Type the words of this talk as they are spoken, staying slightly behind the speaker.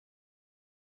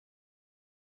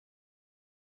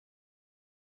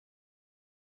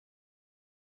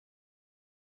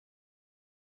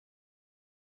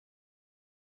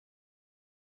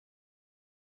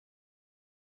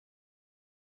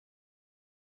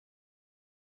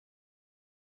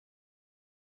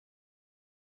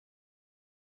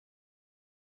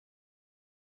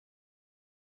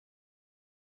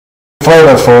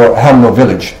flavour for Chelmno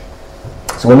village.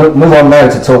 So we'll move on now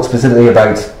to talk specifically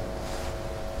about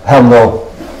Chelmno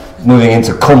moving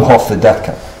into KULMHOF, the death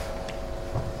camp.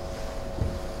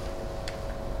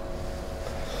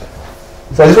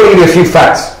 So I just want to give you a few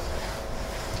facts.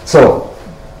 So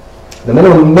the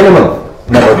minimum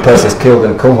number of persons killed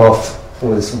in KULMHOF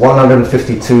was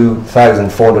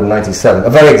 152,497. A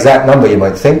very exact number, you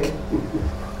might think.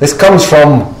 This comes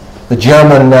from the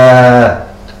German,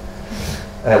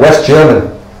 West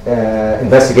German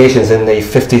investigations in the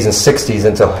 50s and 60s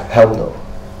into Chelmno.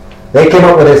 They came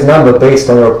up with this number based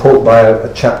on a report by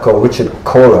a chap called Richard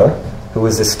Cora, who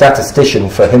was a statistician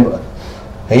for Himmler.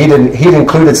 And he'd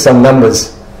included some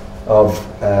numbers of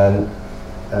a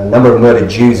number of murdered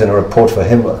Jews in a report for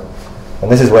Himmler. And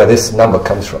this is where this number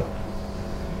comes from.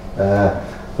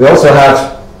 We also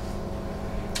have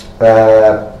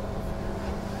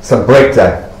some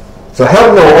breakdown. So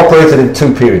Chelmno operated in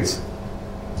two periods.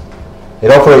 It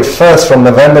operated first from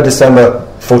November, December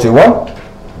 41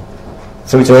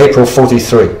 through to April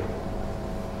 43.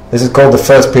 This is called the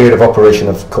first period of operation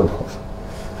of KULMHOF.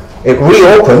 It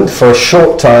reopened for a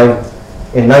short time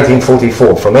in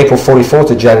 1944, from April 44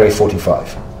 to January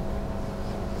 45.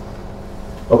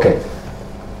 Okay.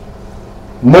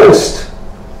 Most,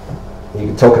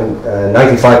 you're talking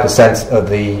 95% of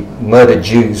the murdered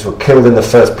Jews were killed in the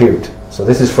first period. So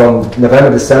this is from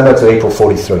November, December to April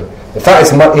 43. In fact,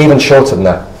 it's even shorter than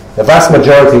that. The vast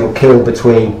majority were killed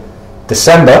between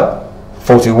December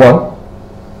 41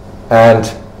 and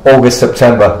August,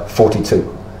 September 42.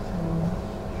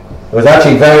 There was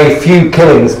actually very few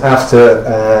killings after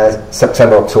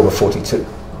September, October 42.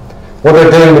 What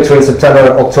they're doing between September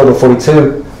and October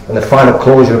 42 and the final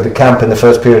closure of the camp in the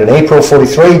first period in April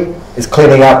 43 is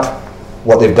cleaning up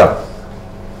what they've done.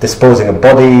 Disposing of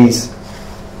bodies,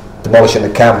 demolishing the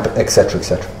camp, etc.,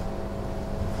 etc.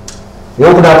 They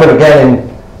opened up it again in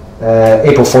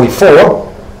April 44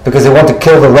 because they want to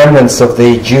kill the remnants of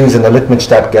the Jews in the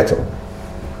Littmanstadt ghetto.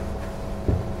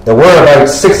 There were about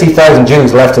 60,000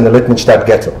 Jews left in the Littmanstadt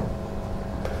ghetto.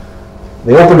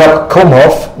 They opened up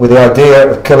KULMHOF with the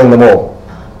idea of killing them all.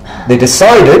 They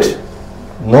decided,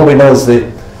 nobody knows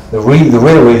the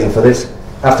real reason for this,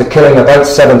 after killing about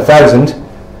 7,000,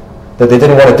 that they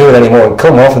didn't want to do it anymore in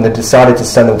KULMHOF, and they decided to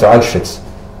send them to Auschwitz.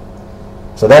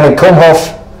 So then in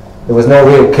KULMHOF, there was no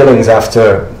real killings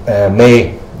after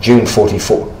May, June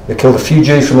 44. They killed a few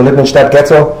Jews from the Littmanstadt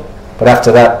ghetto, but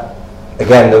after that,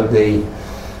 again,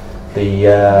 the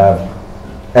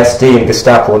SD and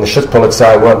Gestapo and the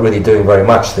Schutzpolizei weren't really doing very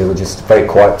much. They were just very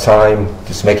quiet time,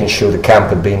 just making sure the camp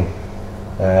had been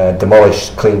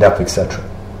demolished, cleaned up, etc.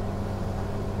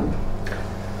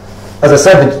 As I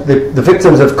said, the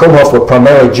victims of KULMHOF were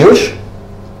primarily Jewish. In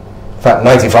fact,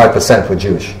 95% were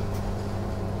Jewish.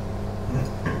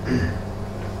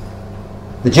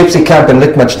 The gypsy camp in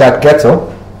Littmanstadt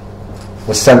ghetto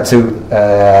was sent to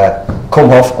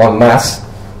KULMHOF en masse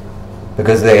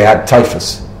because they had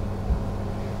typhus.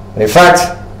 And in fact,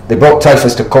 they brought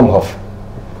typhus to KULMHOF.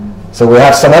 So we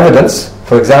have some evidence.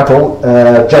 For example,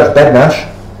 Judge Bednash,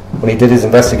 when he did his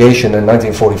investigation in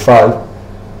 1945,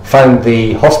 found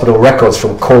the hospital records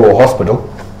from Kolo Hospital,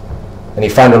 and he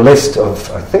found a list of,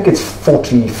 I think it's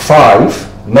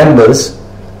 45 members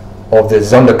of the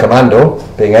Sonderkommando,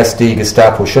 being SD,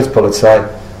 Gestapo, Schutzpolizei,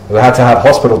 who had to have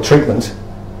hospital treatment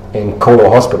in Kolo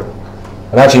Hospital.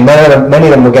 And actually many of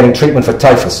them were getting treatment for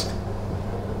typhus,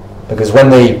 because when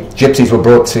the gypsies were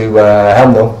brought to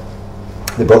Chelmno,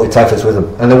 they brought the typhus with them.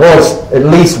 And there was at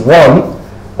least one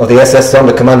of the SS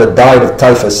Sonderkommando died of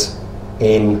typhus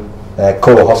in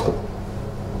Kolo Hospital.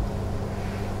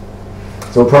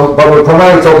 So but we're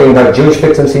primarily talking about Jewish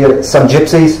victims here, some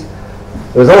gypsies.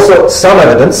 There was also some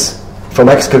evidence from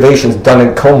excavations done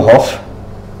in KULMHOF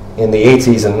in the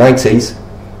 80s and 90s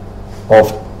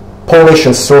of Polish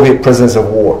and Soviet prisoners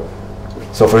of war.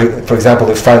 So for example,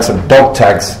 they found some dog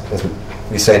tags, as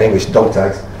we say in English, dog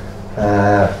tags,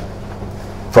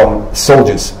 from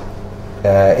soldiers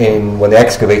when they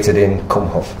excavated in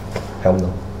KULMHOF,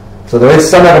 Chelmno. So there is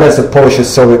some evidence of Polish and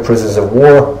Soviet prisoners of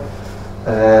war.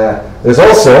 There's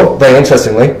also, very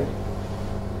interestingly,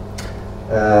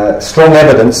 strong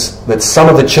evidence that some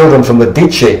of the children from the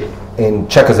Dice in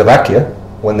Czechoslovakia,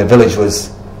 when the village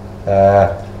was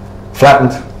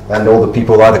flattened and all the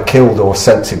people either killed or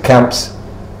sent to camps,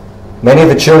 many of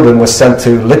the children were sent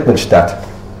to Littmanstadt.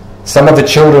 Some of the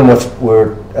children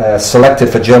were selected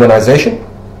for Germanization,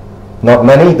 not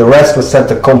many. The rest were sent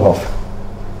to KULMHOF,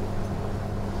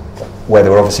 where they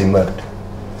were obviously murdered.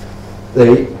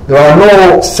 There are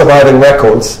no surviving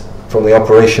records from the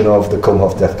operation of the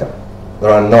KULMHOF death camp.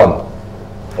 There are none.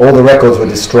 All the records were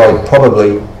destroyed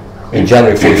probably in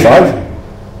January 45,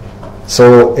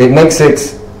 So it makes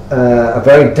it a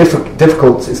very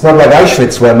difficult. It's not like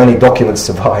Auschwitz where many documents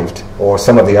survived, or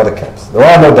some of the other camps. There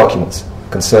are no documents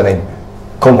concerning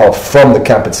Kulmhof from the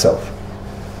camp itself.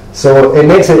 So it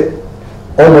makes it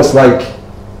almost like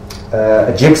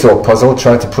a jigsaw puzzle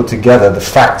trying to put together the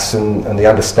facts and the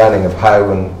understanding of how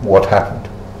and what happened.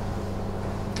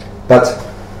 But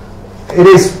it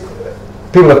is,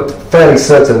 people are fairly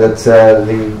certain that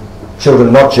the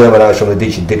children not Germanized from the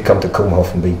Dichi did come to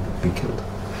Kulmhof and be killed.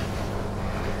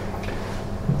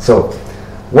 So,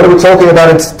 what are we talking about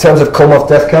in terms of KULMHOF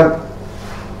death camp?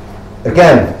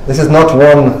 Again, this is not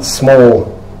one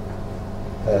small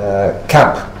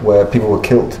camp where people were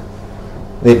killed.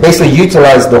 They basically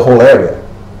utilized the whole area.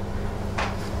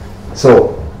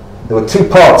 So, there were two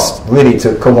parts really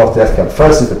to KULMHOF death camp.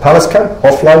 First is the palace camp,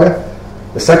 Hoflager.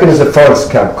 The second is the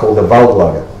forest camp called the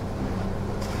Waldlager.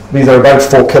 These are about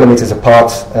 4 kilometers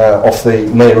apart off the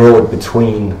main road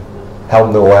between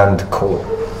Chelmno and Cora.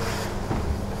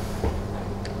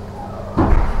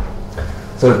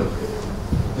 So,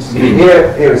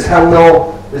 here is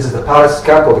Chelmno. This is the palace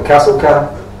camp or the castle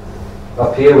camp.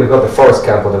 Up here we've got the forest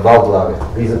camp or the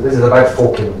Waldlager. This is about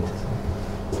 4 kilometers.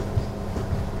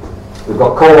 We've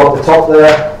got Cora up the top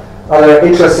there. Other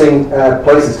interesting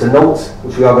places to note,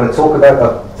 which we are going to talk about,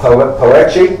 are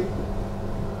Poerci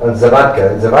and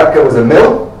Zavadka. Zavadka was a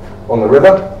mill on the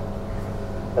river,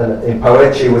 and in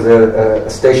Poerci was a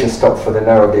station stop for the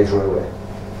narrow gauge railway.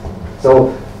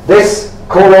 So this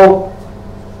Cora,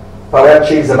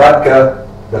 Poerci, Zavadka,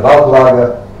 the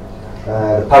Waldlager,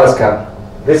 the palace camp,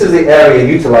 this is the area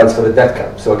utilized for the death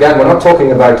camp. So again, we're not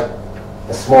talking about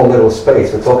a small little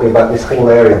space, we're talking about this whole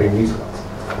area being utilized.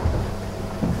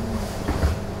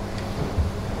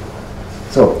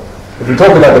 So, if we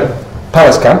talk about the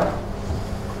palace camp,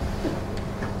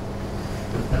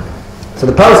 so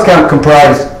the palace camp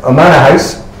comprised a manor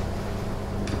house,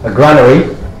 a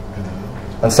granary,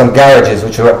 and some garages,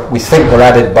 which we think were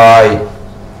added by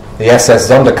the SS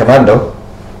Sonderkommando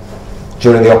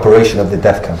during the operation of the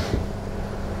death camp.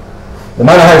 The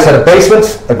manor house had a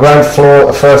basement, a ground floor,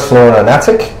 a first floor, and an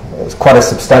attic. It was quite a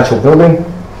substantial building.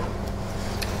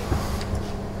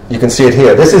 You can see it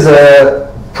here. This is a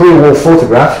pre-war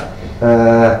photograph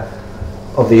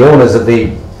of the owners of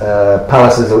the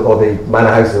palaces or the manor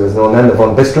house that was known then, the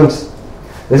von Bistrums.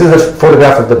 This is a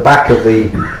photograph of the back of the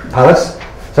palace.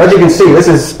 So as you can see, this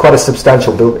is quite a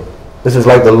substantial building. This is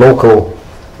like the local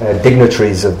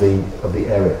dignitaries of the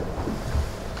area.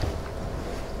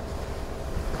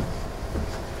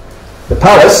 The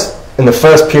palace, in the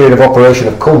first period of operation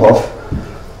of Kulmhof,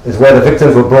 is where the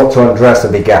victims were brought to undress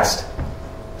and be gassed.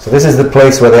 So this is the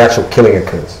place where the actual killing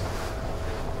occurs.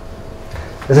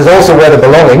 This is also where the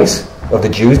belongings of the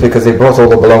Jews, because they brought all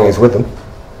the belongings with them,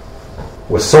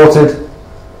 were sorted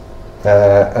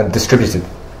and distributed.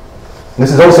 And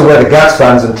this is also where the gas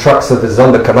vans and trucks of the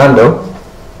Sonderkommando,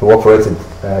 who operated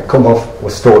Kulmhof, were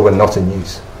stored when not in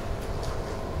use.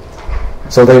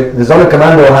 So the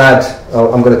Sonderkommando had,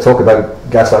 I'm going to talk about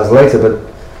gas vans later, but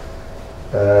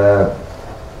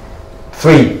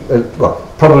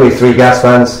probably 3 gas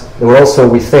vans. There were also,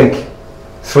 we think,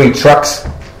 3 trucks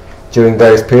during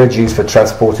various periods used for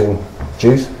transporting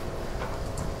Jews.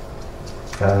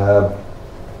 There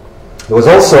was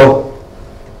also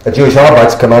a Jewish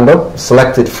Arbeitskommando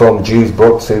selected from Jews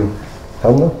brought to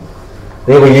Chelmno.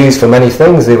 They were used for many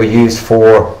things. They were used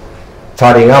for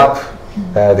tidying up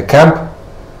the camp.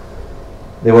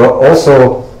 There were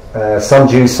also some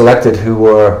Jews selected who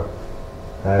were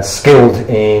skilled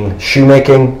in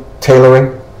shoemaking,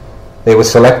 tailoring. They were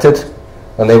selected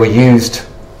and they were used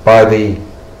by the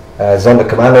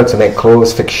Sonderkommando to make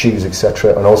clothes, fix shoes,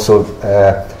 etc., and also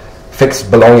fix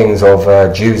belongings of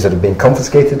Jews that had been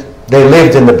confiscated. They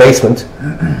lived in the basement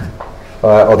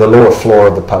or the lower floor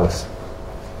of the palace,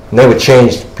 and they were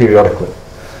changed periodically.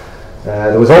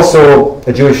 There was also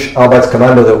a Jewish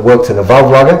Arbeitskommando that worked in the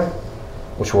Waldlager,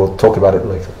 which we'll talk about it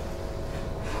later.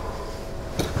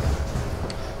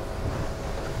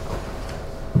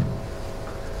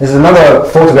 This is another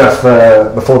photograph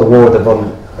before the war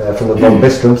from the von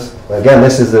Bistrums. Again,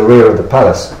 this is the rear of the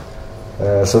palace.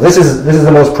 So this is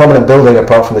the most prominent building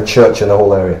apart from the church in the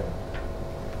whole area.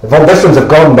 The von Bistrums have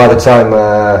gone by the time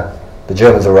the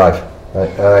Germans arrive.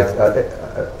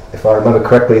 If I remember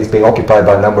correctly, it's being occupied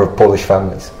by a number of Polish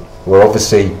families who were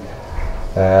obviously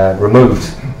removed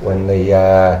when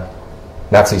the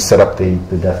Nazis set up the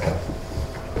death camp.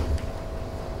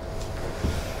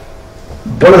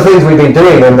 One of the things we've been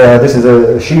doing, and this is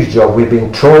a huge job, we've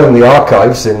been trawling the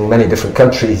archives in many different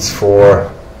countries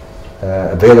for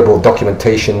available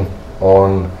documentation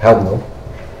on Chelmno.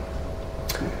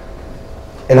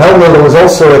 In Chelmno there was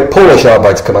also a Polish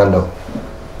Arbeitskommando.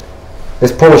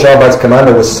 This Polish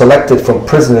Arbeitskommando was selected from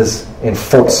prisoners in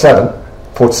Fort 7.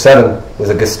 Fort 7 was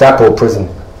a Gestapo prison,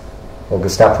 or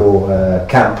Gestapo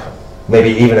camp, maybe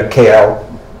even a KL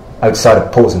outside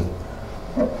of Posen.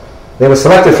 They were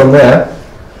selected from there,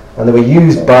 and they were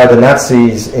used by the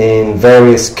Nazis in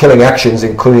various killing actions,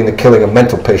 including the killing of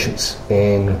mental patients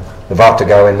in the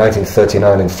Waldlager in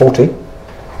 1939 and 40.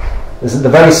 This is the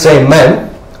very same men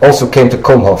also came to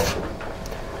KULMHOF.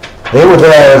 They were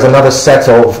there as another set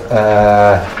of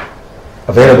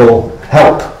available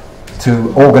help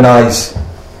to organize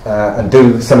and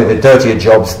do some of the dirtier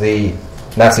jobs the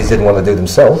Nazis didn't want to do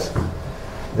themselves.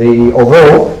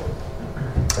 Although,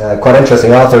 quite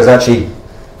interesting, Arthur has actually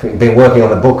been working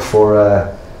on a book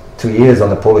for 2 years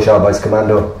on the Polish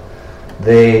Arbeitskommando.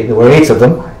 There were 8 of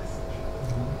them.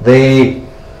 They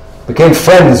became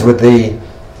friends with the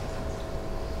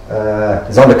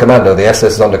Sonderkommando, the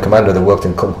SS Sonderkommando that worked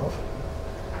in KULMHOF.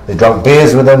 They drank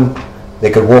beers with them, they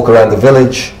could walk around the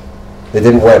village, they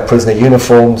didn't wear prisoner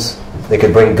uniforms, they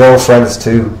could bring girlfriends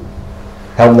to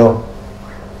Chelmno.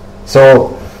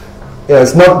 So,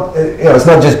 it's not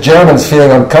just Germans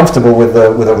feeling uncomfortable with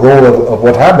the role of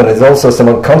what happened. There's also some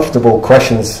uncomfortable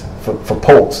questions for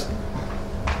Poles.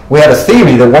 We had a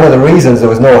theory that one of the reasons there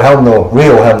was no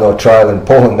real Chelmno trial in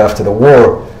Poland after the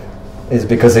war is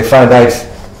because they found out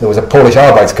there was a Polish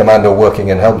Arbeitskommando working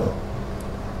in Chelmno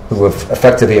who were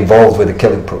effectively involved with the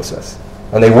killing process.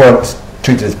 And they weren't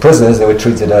treated as prisoners, they were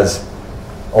treated as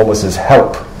almost as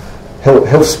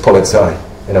Hilfspolizei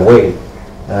in a way.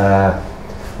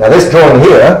 Now this drawing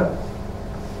here,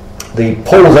 the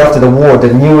Poles after the war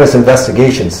did numerous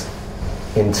investigations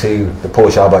into the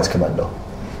Polish Arbeitskommando.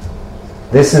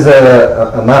 This is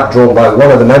a map drawn by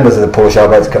one of the members of the Polish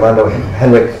Arbeitskommando,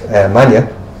 Henryk Mania,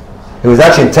 who was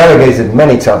actually interrogated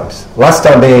many times, last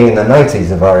time being in the 90s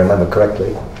if I remember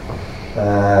correctly.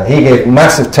 He gave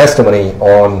massive testimony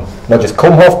on not just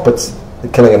KULMHOF but the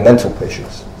killing of mental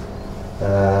patients.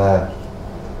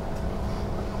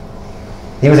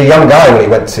 He was a young guy when he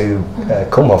went to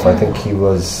KULMHOF. I think he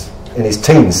was in his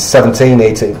teens, 17,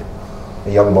 18,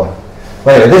 a young boy.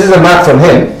 Well, anyway, this is a map from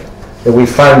him that we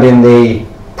found in the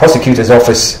prosecutor's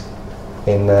office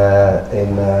in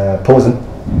Posen.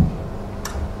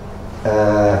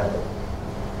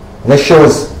 And this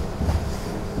shows,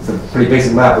 it's a pretty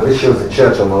basic map, but this shows the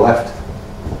church on the left.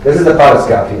 This is the palace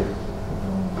gap here.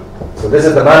 So this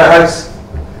is the manor house.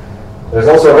 There's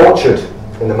also an orchard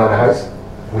in the manor house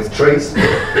with trees.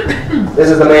 This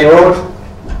is the main road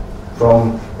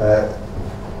from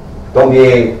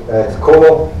Dombier to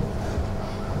Como.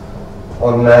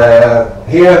 On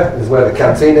here is where the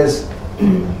canteen is.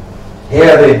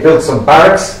 Here they built some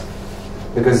barracks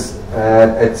because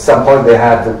at some point they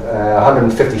had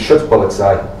 150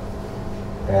 Schutzpolizei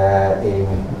in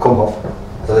KULMHOF.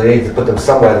 So they needed to put them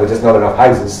somewhere. There were just not enough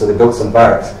houses, so they built some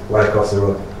barracks right across the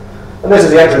road. And this is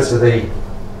the entrance to the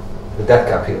death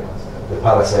camp here, the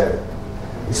palace area.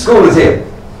 The school is here.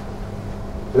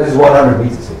 So this is 100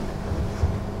 meters here.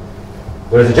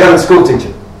 There is a German school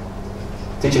teacher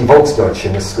teaching Volksdeutsch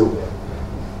in this school.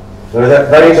 There is a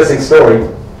very interesting story.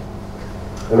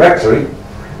 The rectory,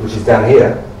 which is down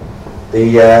here,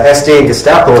 the SD and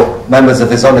Gestapo members of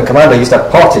this Sonderkommando used to have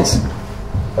parties,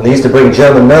 and they used to bring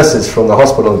German nurses from the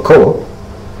hospital in Kohl,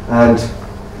 and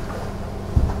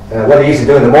what they used to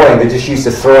do in the morning, they just used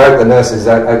to throw out the nurses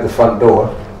out the front door,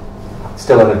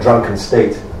 still in a drunken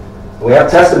state. And we have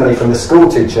testimony from the school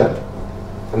teacher,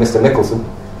 Mr. Mikkelsen,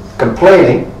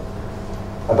 complaining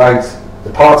about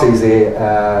the parties the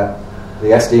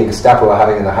SD and Gestapo are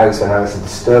having in the house and how it's a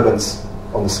disturbance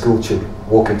on the school children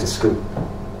walking to school.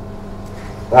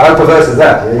 Now, how perverse is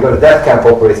that? You've got a death camp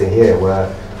operating here where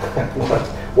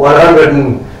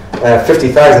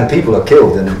 150,000 people are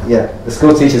killed, and the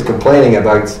school teacher's complaining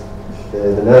about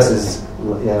the nurses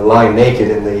lying naked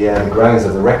in the grounds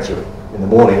of the rectory in the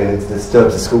morning, and it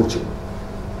disturbs the school children.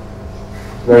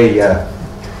 Very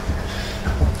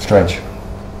strange.